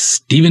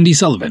Stephen D.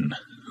 Sullivan,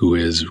 who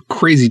is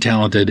crazy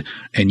talented,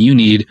 and you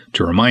need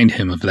to remind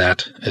him of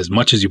that as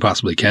much as you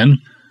possibly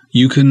can,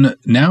 you can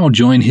now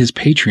join his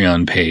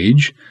Patreon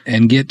page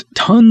and get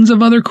tons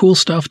of other cool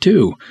stuff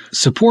too.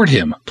 Support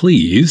him,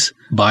 please,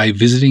 by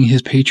visiting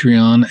his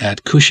Patreon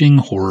at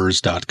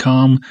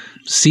CushingHorrors.com,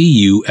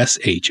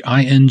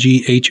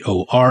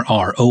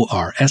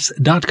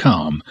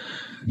 CushingHorrors.com.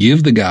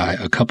 Give the guy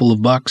a couple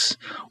of bucks,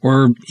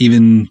 or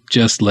even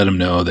just let him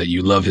know that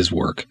you love his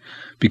work,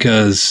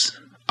 because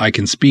I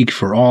can speak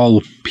for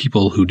all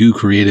people who do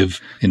creative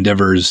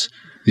endeavors.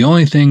 The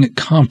only thing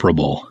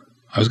comparable,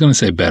 I was going to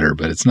say better,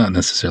 but it's not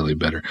necessarily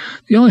better.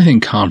 The only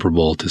thing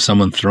comparable to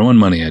someone throwing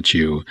money at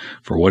you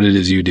for what it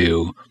is you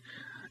do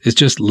is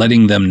just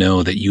letting them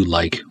know that you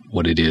like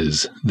what it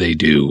is they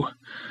do.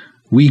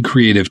 We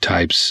creative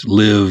types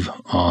live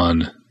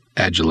on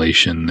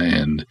adulation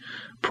and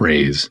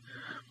praise.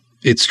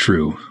 It's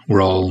true.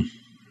 We're all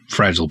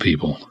fragile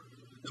people,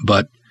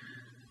 but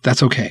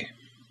that's okay.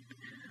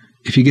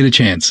 If you get a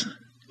chance,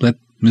 let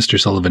Mr.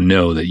 Sullivan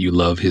know that you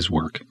love his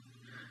work.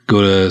 Go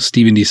to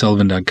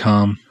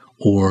StephenDSullivan.com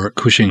or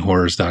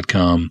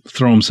CushingHorrors.com.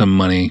 Throw him some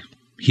money.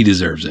 He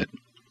deserves it,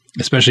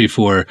 especially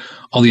for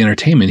all the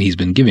entertainment he's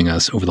been giving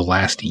us over the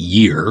last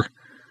year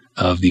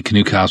of the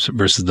Canoe Cops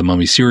versus the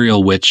Mummy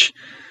serial, which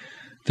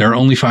there are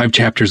only 5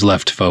 chapters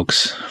left,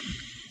 folks.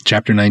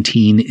 Chapter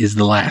 19 is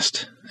the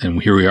last,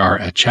 and here we are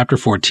at Chapter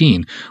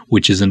 14,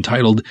 which is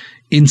entitled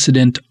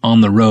Incident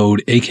on the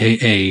Road,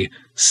 a.k.a.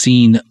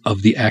 Scene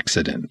of the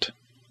Accident.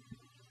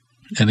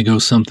 And it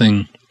goes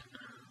something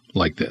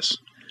like this.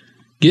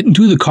 Get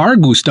into the car,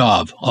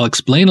 Gustav. I'll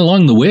explain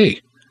along the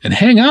way. And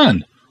hang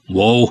on.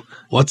 Whoa,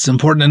 what's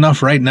important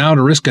enough right now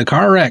to risk a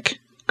car wreck?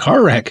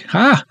 Car wreck?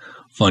 Ha!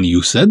 Funny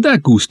you said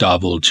that,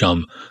 Gustav, old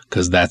chum,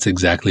 'cause that's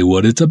exactly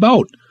what it's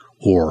about.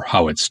 Or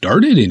how it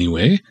started,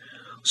 anyway.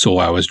 So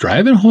I was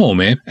driving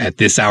home, at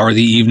this hour of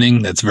the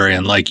evening. That's very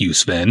unlike you,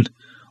 Sven.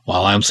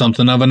 While I'm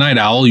something of a night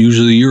owl,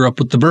 usually you're up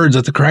with the birds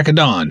at the crack of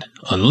dawn.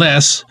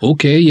 Unless,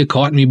 okay, you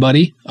caught me,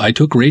 buddy. I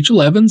took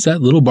Rachel Evans,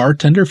 that little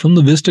bartender from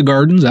the Vista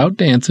Gardens, out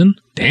dancing.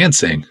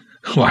 Dancing?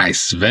 Why,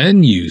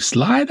 Sven, you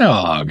sly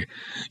dog.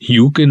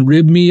 You can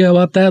rib me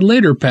about that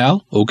later,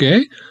 pal,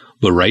 okay?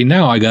 But right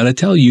now I gotta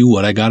tell you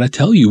what I gotta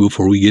tell you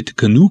before we get to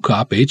Canoe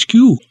Cop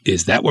HQ.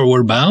 Is that where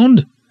we're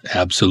bound?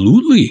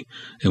 Absolutely.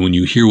 And when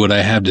you hear what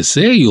I have to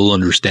say, you'll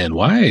understand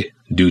why.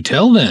 Do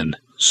tell then.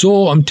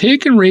 So I'm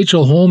taking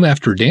Rachel home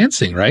after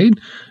dancing, right?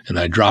 And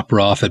I drop her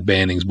off at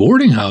Banning's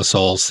boarding house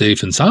all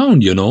safe and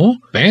sound, you know.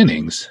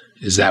 Banning's?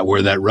 Is that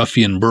where that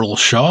ruffian Burl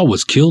Shaw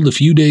was killed a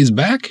few days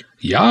back?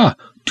 Yeah,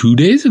 2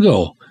 days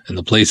ago. And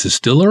the place is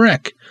still a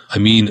wreck. I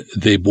mean,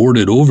 they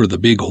boarded over the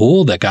big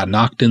hole that got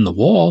knocked in the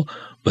wall,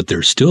 but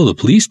there's still the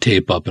police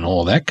tape up and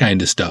all that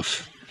kind of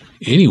stuff.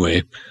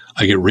 Anyway,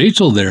 I get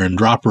Rachel there and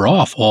drop her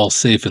off all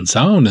safe and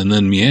sound, and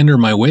then meander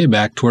my way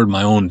back toward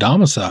my own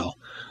domicile.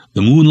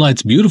 The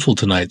moonlight's beautiful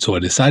tonight, so I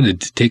decided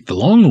to take the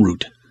long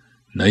route.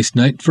 Nice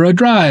night for a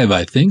drive,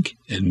 I think,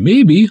 and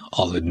maybe,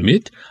 I'll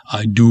admit,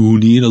 I do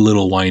need a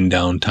little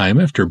wind-down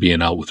time after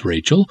being out with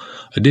Rachel.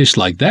 A dish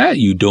like that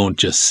you don't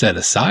just set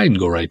aside and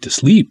go right to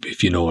sleep,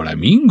 if you know what I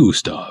mean,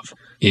 Gustav.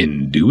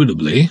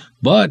 Indubitably.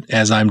 But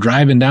as I'm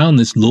driving down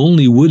this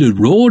lonely wooded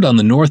road on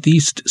the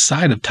northeast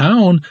side of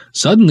town,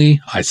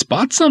 suddenly I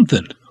spot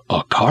something.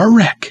 A car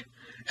wreck.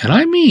 And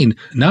I mean,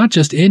 not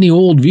just any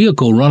old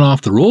vehicle run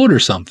off the road or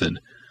something.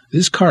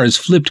 This car is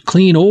flipped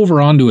clean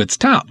over onto its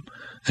top,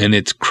 and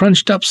it's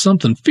crunched up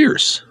something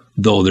fierce,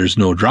 though there's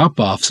no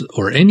drop-offs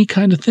or any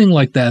kind of thing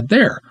like that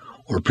there,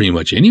 or pretty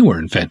much anywhere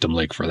in Phantom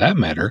Lake for that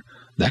matter,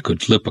 that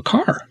could flip a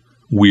car.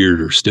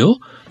 Weirder still,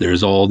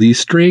 there's all these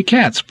stray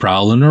cats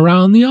prowling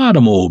around the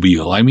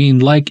automobile. I mean,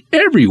 like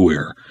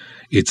everywhere.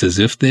 It's as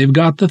if they've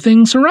got the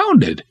thing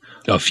surrounded.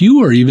 A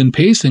few are even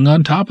pacing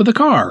on top of the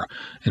car,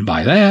 and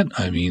by that,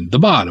 I mean the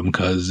bottom,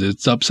 'cause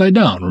it's upside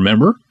down,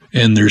 remember?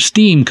 And there's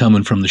steam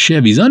coming from the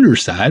Chevy's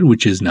underside,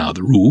 which is now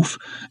the roof,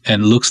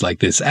 and it looks like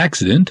this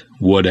accident,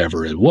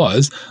 whatever it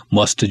was,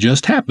 must have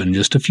just happened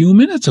just a few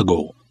minutes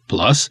ago.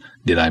 Plus,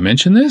 did I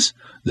mention this?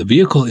 The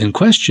vehicle in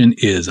question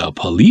is a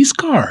police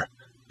car.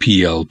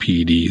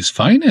 PLPD's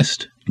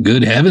finest.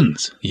 Good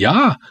heavens.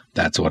 Yeah,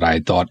 that's what I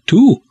thought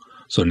too.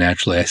 So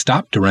naturally I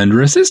stopped to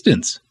render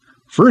assistance.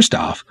 First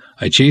off,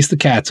 I chase the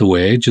cats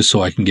away just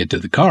so I can get to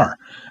the car.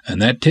 And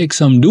that takes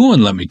some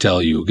doing, let me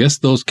tell you. Guess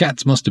those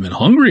cats must have been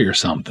hungry or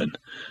something.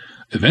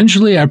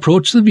 Eventually, I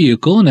approach the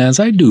vehicle, and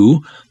as I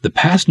do, the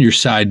passenger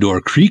side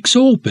door creaks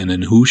open,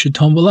 and who should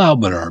tumble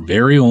out but our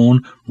very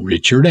own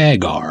Richard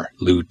Agar.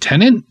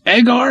 Lieutenant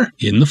Agar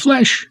in the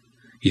flesh.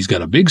 He's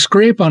got a big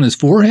scrape on his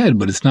forehead,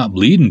 but it's not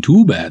bleeding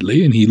too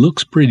badly, and he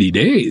looks pretty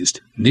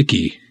dazed.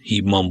 Nicky, he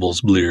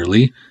mumbles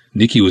blearily.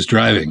 Nicky was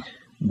driving.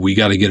 We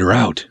gotta get her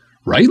out.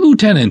 Right,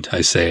 Lieutenant,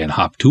 I say, and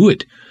hop to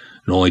it.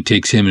 It only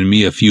takes him and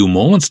me a few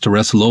moments to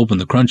wrestle open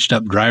the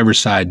crunched-up driver's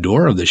side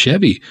door of the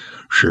Chevy.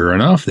 Sure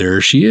enough,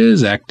 there she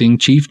is, Acting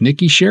Chief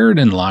Nicky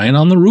Sheridan, lying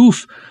on the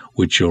roof,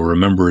 which you'll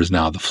remember is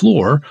now the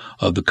floor,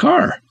 of the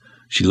car.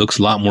 She looks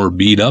a lot more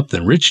beat up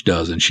than Rich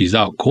does, and she's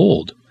out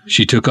cold.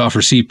 She took off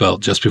her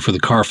seatbelt just before the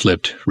car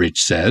flipped,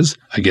 Rich says.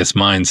 I guess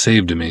mine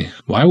saved me.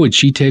 Why would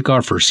she take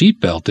off her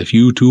seatbelt if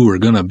you two were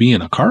gonna be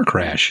in a car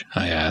crash?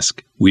 I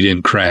ask. We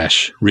didn't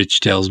crash,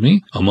 Rich tells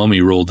me. A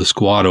mummy rolled the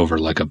squad over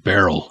like a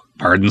barrel.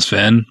 Pardon,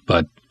 Sven,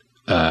 but,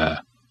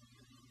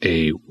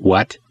 a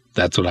what?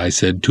 That's what I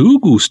said too,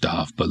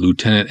 Gustav, but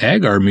Lieutenant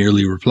Agar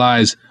merely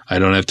replies, I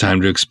don't have time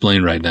to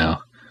explain right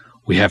now.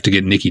 We have to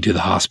get Nikki to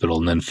the hospital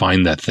and then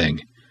find that thing.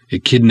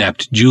 It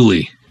kidnapped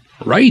Julie.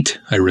 Right,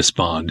 I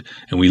respond,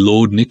 and we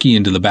load Nikki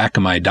into the back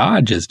of my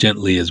Dodge as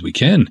gently as we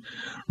can.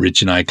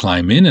 Rich and I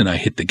climb in and I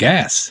hit the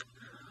gas.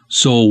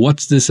 So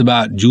what's this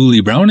about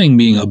Julie Browning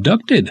being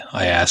abducted?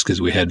 I ask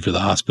as we head for the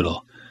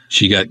hospital.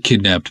 She got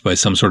kidnapped by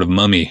some sort of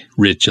mummy,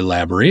 Rich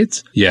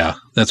elaborates. Yeah,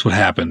 that's what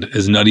happened,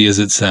 as nutty as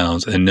it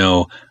sounds, and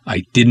no,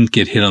 I didn't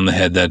get hit on the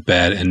head that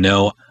bad, and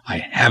no, I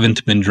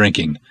haven't been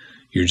drinking.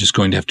 You're just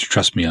going to have to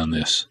trust me on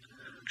this.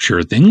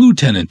 Sure thing,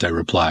 Lieutenant, I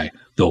reply,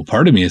 though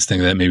part of me is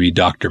thinking that maybe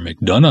Dr.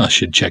 McDonough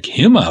should check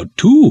him out,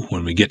 too,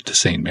 when we get to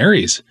St.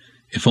 Mary's.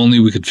 If only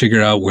we could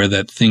figure out where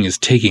that thing is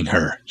taking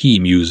her, he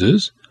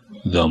muses.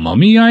 The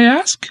mummy, I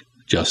ask?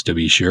 Just to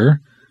be sure.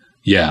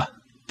 Yeah,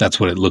 that's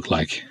what it looked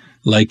like.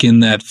 Like in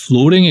that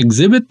floating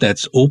exhibit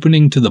that's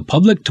opening to the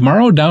public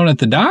tomorrow down at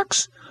the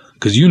docks?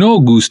 Because you know,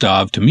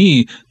 Gustav, to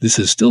me, this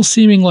is still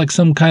seeming like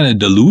some kind of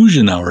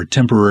delusion our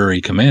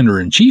temporary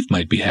commander-in-chief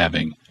might be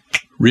having.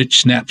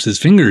 Rich snaps his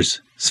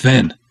fingers.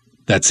 Sven,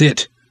 that's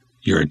it.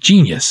 You're a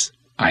genius.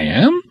 I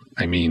am?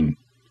 I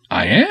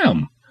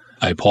am.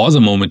 I pause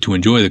a moment to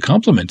enjoy the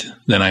compliment.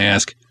 Then I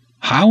ask,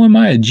 how am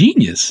I a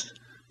genius?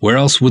 Where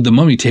else would the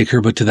mummy take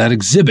her but to that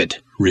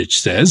exhibit?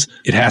 Rich says.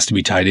 It has to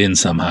be tied in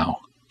somehow.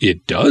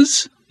 It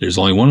does? There's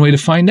only one way to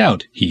find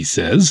out, he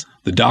says.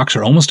 The docs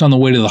are almost on the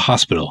way to the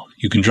hospital.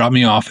 You can drop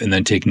me off and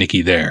then take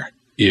Nikki there.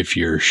 If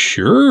you're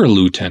sure,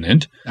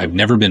 Lieutenant. I've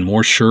never been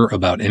more sure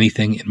about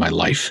anything in my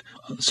life.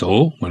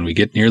 So, when we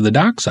get near the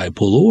docks, I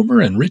pull over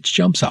and Rich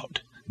jumps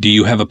out. Do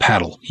you have a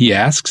paddle? He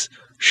asks.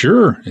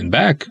 Sure, in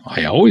back.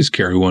 I always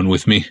carry one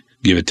with me.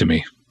 Give it to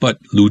me. But,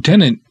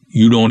 Lieutenant,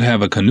 you don't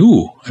have a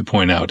canoe, I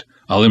point out.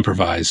 I'll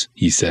improvise,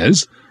 he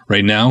says.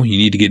 Right now, you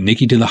need to get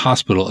Nikki to the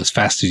hospital as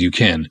fast as you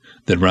can.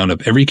 Then round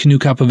up every canoe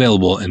cop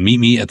available and meet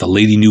me at the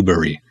Lady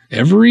Newbury.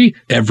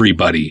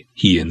 Everybody,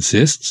 he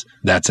insists.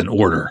 That's an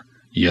order.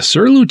 Yes,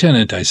 sir,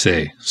 Lieutenant, I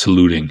say,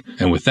 saluting.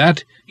 And with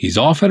that, he's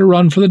off at a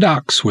run for the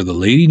docks where the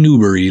Lady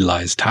Newbury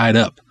lies tied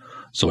up.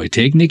 So I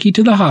take Nikki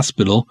to the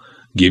hospital,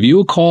 give you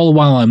a call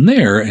while I'm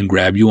there, and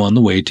grab you on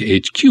the way to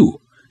HQ.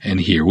 And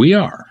here we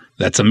are.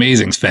 That's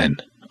amazing, Sven.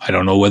 I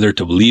don't know whether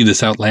to believe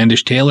this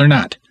outlandish tale or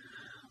not.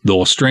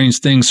 Though strange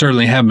things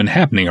certainly have been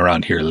happening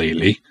around here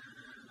lately.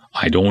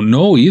 I don't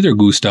know either,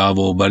 Gustav,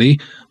 old buddy,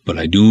 but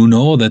I do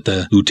know that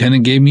the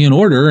lieutenant gave me an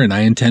order and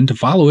I intend to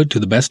follow it to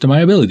the best of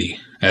my ability.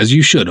 As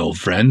you should, old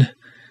friend.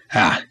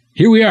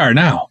 Here we are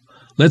now.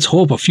 Let's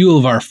hope a few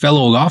of our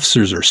fellow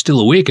officers are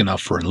still awake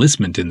enough for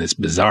enlistment in this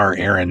bizarre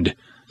errand.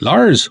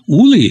 Lars,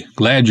 Uli,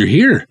 glad you're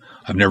here.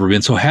 I've never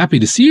been so happy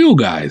to see you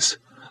guys.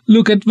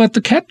 Look at what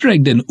the cat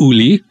dragged in,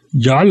 Uli.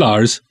 Ja,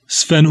 Lars,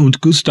 Sven und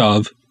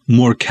Gustav.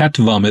 More cat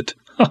vomit.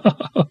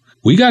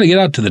 We gotta get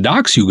out to the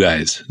docks, you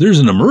guys. There's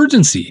an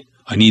emergency.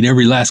 I need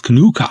every last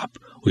canoe cop.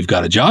 We've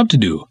got a job to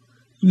do.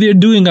 We're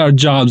doing our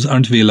jobs,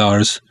 aren't we,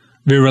 Lars?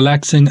 We're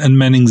relaxing and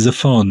manning the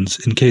phones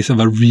in case of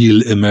a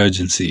real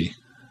emergency.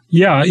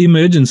 Yeah,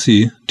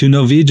 emergency. To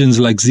Norwegians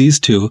like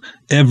these two,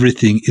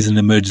 everything is an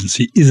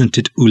emergency, isn't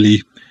it,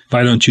 Uli?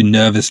 Why don't you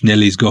nervous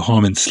Nellies go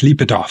home and sleep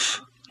it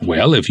off?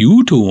 Well, if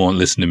you two won't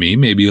listen to me,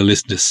 maybe you'll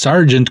listen to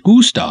Sergeant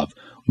Gustav.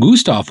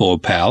 Gustav,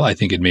 old pal, I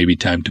think it may be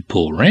time to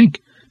pull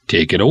rank.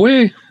 Take it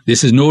away.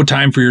 This is no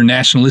time for your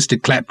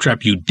nationalistic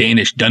claptrap, you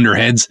Danish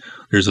dunderheads.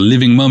 There's a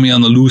living mummy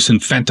on the loose in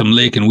Phantom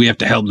Lake, and we have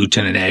to help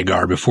Lieutenant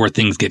Agar before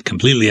things get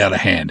completely out of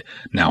hand.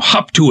 Now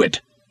hop to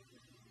it.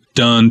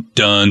 Dun,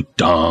 dun,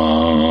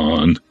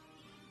 dun.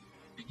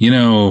 You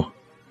know,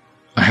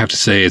 I have to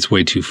say it's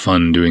way too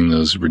fun doing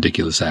those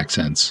ridiculous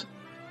accents.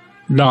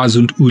 Lars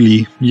und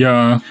Uli,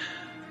 ja.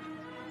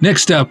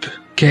 Next up,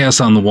 Chaos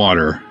on the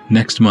Water.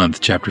 Next month,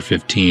 Chapter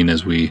 15,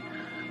 as we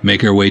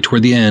make our way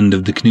toward the end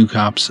of the Canoe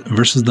Cops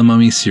versus the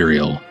Mummy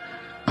serial.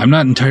 I'm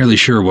not entirely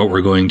sure what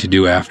we're going to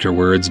do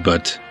afterwards,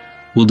 but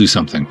we'll do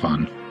something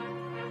fun.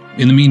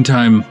 In the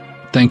meantime,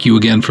 thank you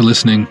again for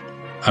listening.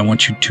 I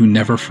want you to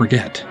never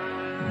forget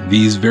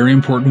these very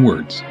important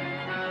words.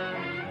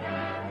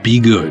 Be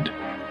good.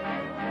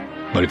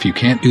 But if you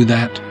can't do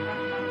that,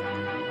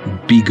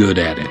 be good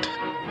at it.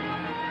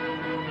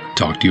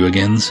 Talk to you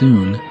again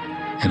soon,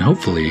 and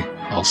hopefully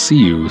I'll see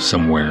you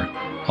somewhere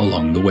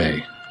along the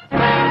way.